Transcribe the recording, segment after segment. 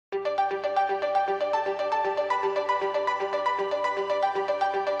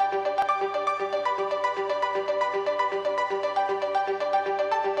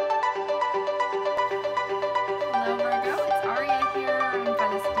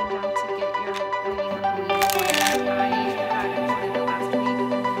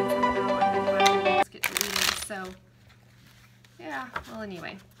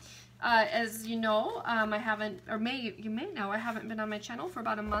As you know, I haven't, or you may know, I haven't been on my channel for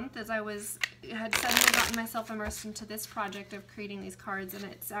about a month, as I had suddenly gotten myself immersed into this project of creating these cards, and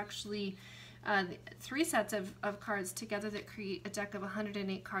it's actually 3 sets of cards together that create a deck of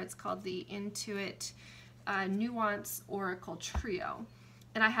 108 cards called the Intuit Nuance Oracle Trio.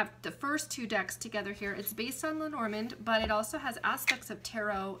 And I have the first 2 decks together here. It's based on Lenormand, but it also has aspects of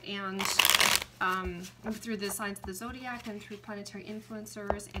tarot and through the signs of the zodiac and through planetary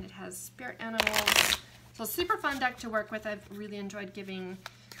influencers, and it has spirit animals. So super fun deck to work with. I've really enjoyed giving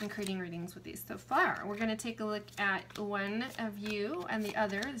and creating readings with these so far. We're going to take a look at one of you and the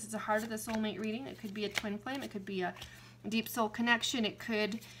other. This is a Heart of the Soulmate reading. It could be a twin flame. It could be a deep soul connection. It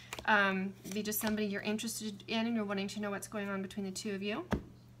could be just somebody you're interested in and you're wanting to know what's going on between the 2 of you.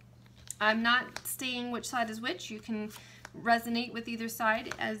 I'm not stating which side is which. You can resonate with either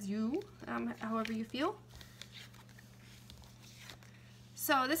side as you, however you feel.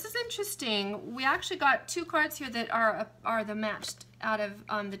 So this is interesting. We actually got 2 cards here that are the matched out of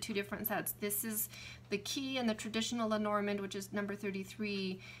the 2 different sets. This is the key in the traditional Lenormand, which is number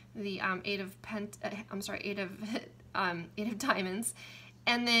 33, the 8 of diamonds,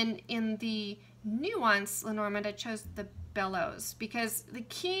 and then in the nuance Lenormand, I chose the bellows because the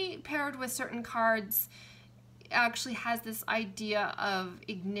key paired with certain cards actually has this idea of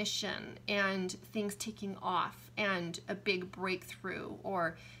ignition and things taking off and a big breakthrough,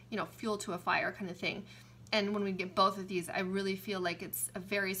 or fuel to a fire kind of thing. And when we get both of these, I really feel like it's a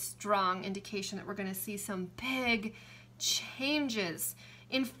very strong indication that we're going to see some big changes.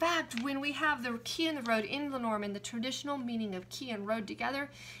 In fact, when we have the key and the road in Lenormand, the traditional meaning of key and road together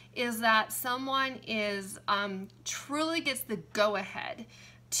is that someone is truly gets the go-ahead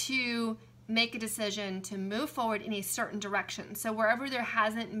to make a decision to move forward in a certain direction. So wherever there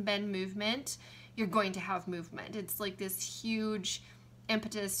hasn't been movement, you're going to have movement. It's like this huge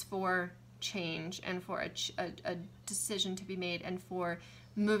impetus for change and for a decision to be made and for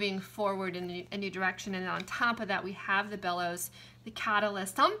moving forward in a new direction. And on top of that, we have the bellows, the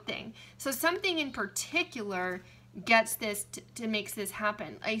catalyst, something. So something in particular gets this to makes this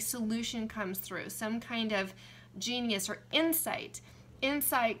happen. A solution comes through, some kind of genius or insight,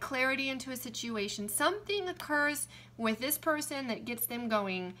 clarity into a situation. Something occurs with this person that gets them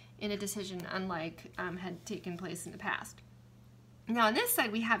going in a decision unlike had taken place in the past. Now on this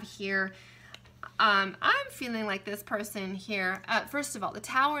side we have here, I'm feeling like this person here, first of all, the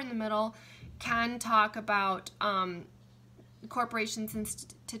tower in the middle can talk about corporations,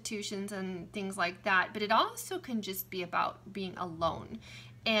 institutions, and things like that, but it also can just be about being alone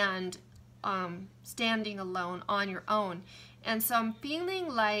and standing alone on your own. And so I'm feeling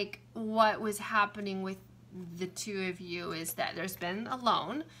like what was happening with the 2 of you is that there's been a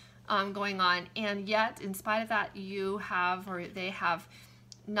loan going on, and yet in spite of that, you have, or they have,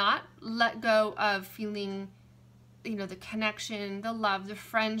 not let go of feeling, the connection, the love, the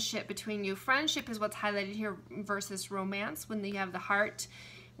friendship between you. Friendship is what's highlighted here versus romance. When you have the heart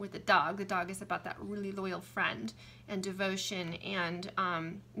with the dog is about that really loyal friend and devotion and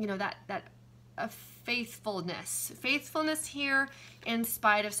that faithfulness here in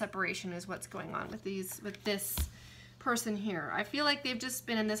spite of separation is what's going on with this person here. I feel like they've just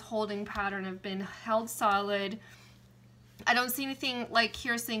been in this holding pattern, have been held solid. I don't see anything like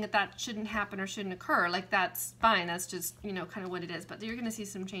here saying that shouldn't happen or shouldn't occur. Like that's fine. That's just, kind of what it is. But you're going to see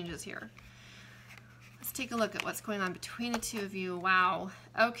some changes here. Let's take a look at what's going on between the 2 of you. Wow.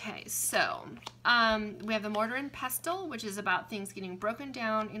 Okay, so we have the mortar and pestle, which is about things getting broken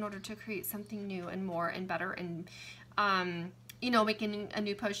down in order to create something new and more and better and, making a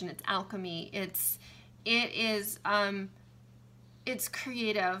new potion. It's alchemy. It's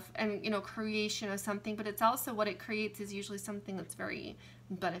creative and, creation of something, but it's also what it creates is usually something that's very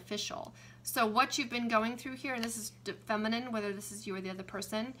beneficial. So what you've been going through here, and this is feminine, whether this is you or the other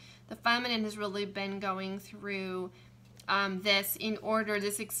person, the feminine has really been going through this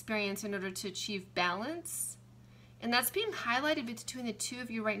experience in order to achieve balance. And that's being highlighted between the 2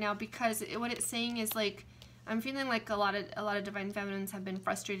 of you right now, because what it's saying is like, I'm feeling like a lot of divine feminines have been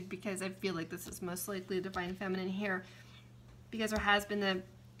frustrated, because I feel like this is most likely a divine feminine here, because there has been the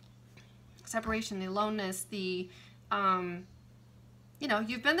separation, the aloneness, the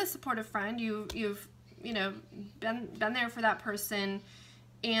you've been the supportive friend, you've been there for that person,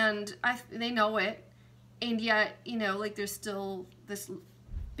 and they know it, and yet like there's still this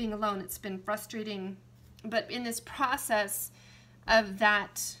being alone. It's been frustrating, but in this process of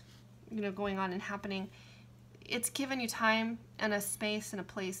that going on and happening, it's given you time and a space and a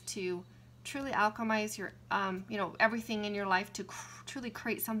place to truly alchemize your everything in your life to truly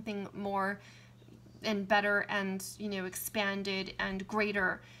create something more and better and expanded and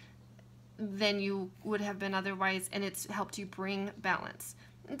greater than you would have been otherwise, and it's helped you bring balance.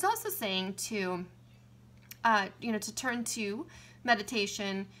 It's also saying to, to turn to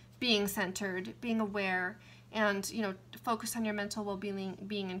meditation, being centered, being aware, and focus on your mental well-being,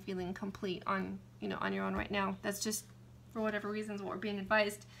 and feeling complete on on your own right now. That's just for whatever reasons what we're being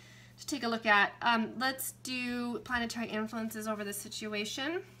advised to take a look at. Let's do planetary influences over the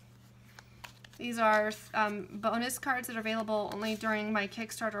situation. These are bonus cards that are available only during my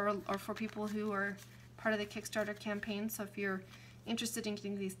Kickstarter or for people who are part of the Kickstarter campaign. So if you're interested in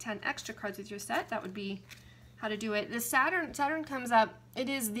getting these 10 extra cards with your set, that would be how to do it. The Saturn comes up. It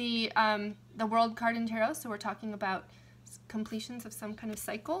is the World card in Tarot, so we're talking about completions of some kind of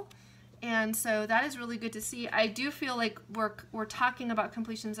cycle. And so that is really good to see. I do feel like we're talking about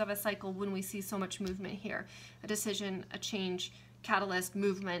completions of a cycle when we see so much movement here. A decision, a change, catalyst,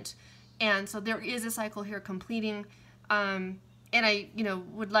 movement. And so there is a cycle here completing. And I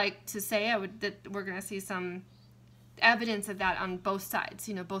would like to say that we're going to see some evidence of that on both sides.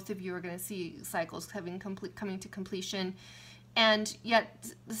 Both of you are going to see cycles coming to completion. And yet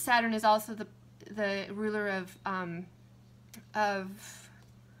Saturn is also the ruler of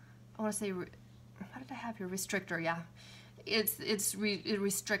I want to say, what did I have here? Restrictor, yeah. It's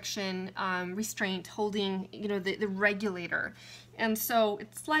restriction, restraint, holding, the regulator. And so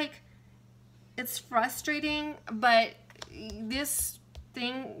it's like, it's frustrating, but this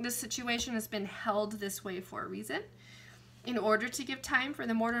situation has been held this way for a reason, in order to give time for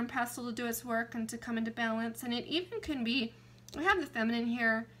the mortar and pestle to do its work and to come into balance. And it even can be, we have the feminine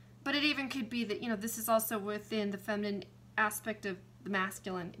here, but it even could be that, this is also within the feminine aspect of the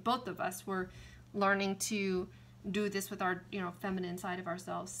masculine. Both of us were learning to do this with our, feminine side of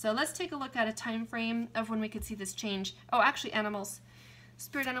ourselves. So let's take a look at a time frame of when we could see this change. Oh, actually animals.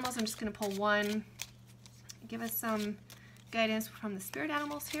 Spirit animals, I'm just going to pull one. Give us some guidance from the spirit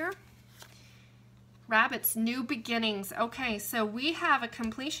animals here. Rabbits, new beginnings. Okay, so we have a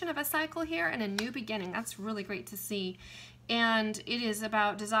completion of a cycle here and a new beginning. That's really great to see. And it is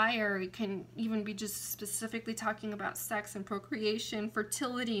about desire. It can even be just specifically talking about sex and procreation,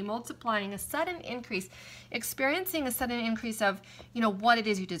 fertility, multiplying, a sudden increase. Experiencing a sudden increase of, what it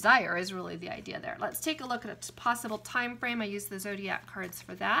is you desire is really the idea there. Let's take a look at a possible time frame. I use the zodiac cards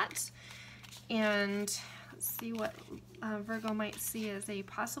for that. And let's see what Virgo might see as a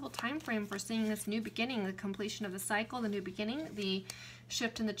possible time frame for seeing this new beginning, the completion of the cycle, the new beginning, the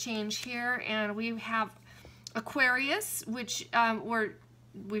shift and the change here. And we have Aquarius, which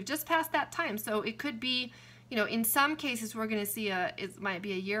we've just passed that time, so it could be, in some cases we're going to see it might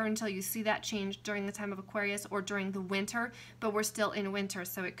be a year until you see that change during the time of Aquarius or during the winter, but we're still in winter,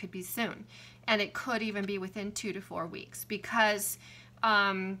 so it could be soon, and it could even be within 2 to 4 weeks, because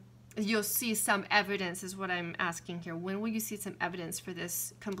you'll see some evidence is what I'm asking here. When will you see some evidence for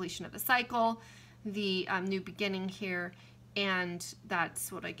this completion of the cycle, the new beginning here? And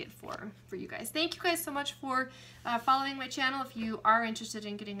that's what I get for you guys. Thank you guys so much for following my channel. If you are interested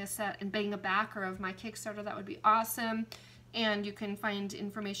in getting a set and being a backer of my Kickstarter, that would be awesome. And you can find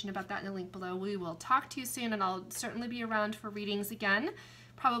information about that in the link below. We will talk to you soon, and I'll certainly be around for readings again.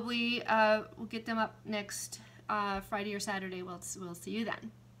 Probably we'll get them up next Friday or Saturday. We'll see you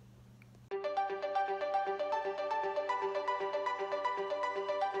then.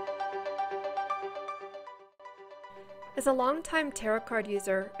 As a longtime tarot card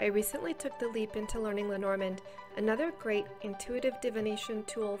user, I recently took the leap into learning Lenormand, another great intuitive divination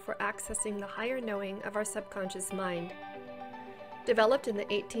tool for accessing the higher knowing of our subconscious mind. Developed in the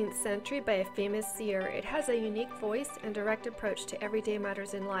 18th century by a famous seer, it has a unique voice and direct approach to everyday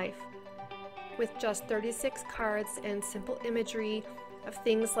matters in life. With just 36 cards and simple imagery of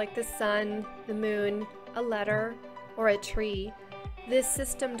things like the sun, the moon, a letter, or a tree, this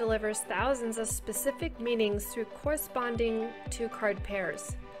system delivers thousands of specific meanings through corresponding 2-card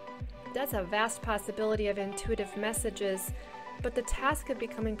pairs. That's a vast possibility of intuitive messages, but the task of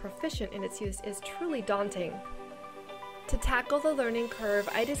becoming proficient in its use is truly daunting. To tackle the learning curve,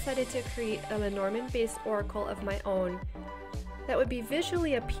 I decided to create a Lenormand-based oracle of my own that would be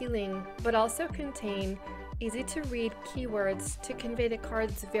visually appealing, but also contain easy-to-read keywords to convey the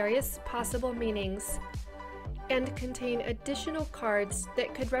card's various possible meanings, and contain additional cards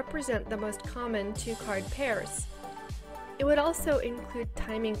that could represent the most common 2-card pairs. It would also include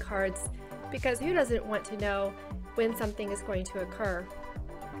timing cards, because who doesn't want to know when something is going to occur?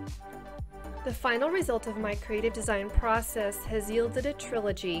 The final result of my creative design process has yielded a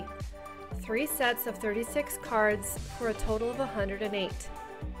trilogy, 3 sets of 36 cards for a total of 108.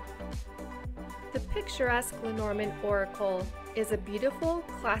 The picturesque Lenormand oracle is a beautiful,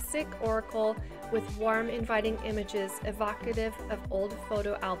 classic oracle with warm, inviting images evocative of old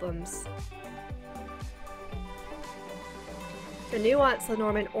photo albums. The Nuance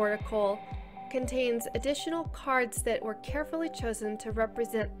Lenormand Oracle contains additional cards that were carefully chosen to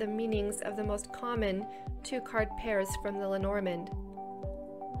represent the meanings of the most common 2-card pairs from the Lenormand.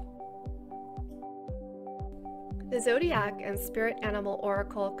 The Zodiac and Spirit Animal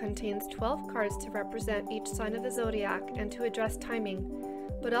Oracle contains 12 cards to represent each sign of the zodiac and to address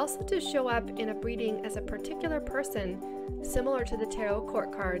timing, but also to show up in a reading as a particular person, similar to the tarot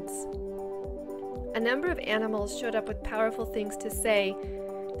court cards. A number of animals showed up with powerful things to say.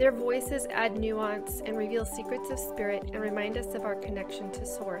 Their voices add nuance and reveal secrets of spirit and remind us of our connection to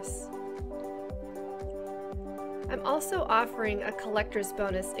Source. I'm also offering a collector's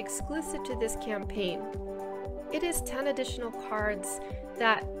bonus exclusive to this campaign. It is 10 additional cards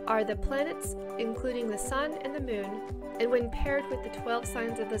that are the planets, including the Sun and the Moon, and when paired with the 12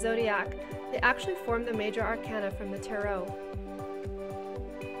 signs of the zodiac, they actually form the major arcana from the tarot.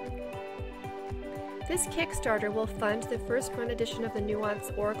 This Kickstarter will fund the first run edition of the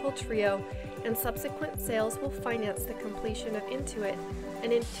Nuance Oracle Trio, and subsequent sales will finance the completion of Intuit,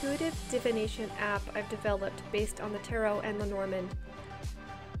 an intuitive divination app I've developed based on the tarot and Lenormand.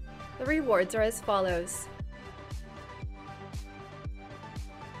 The rewards are as follows.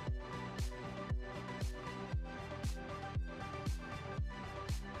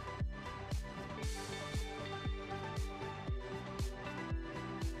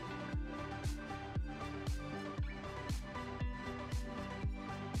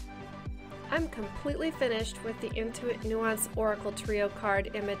 I'm completely finished with the Intuit Nuance Oracle Trio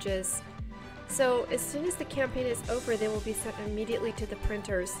card images. So as soon as the campaign is over, they will be sent immediately to the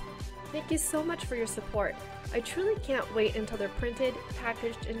printers. Thank you so much for your support. I truly can't wait until they're printed,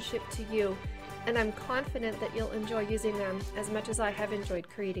 packaged, and shipped to you, and I'm confident that you'll enjoy using them as much as I have enjoyed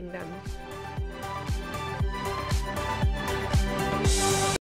creating them.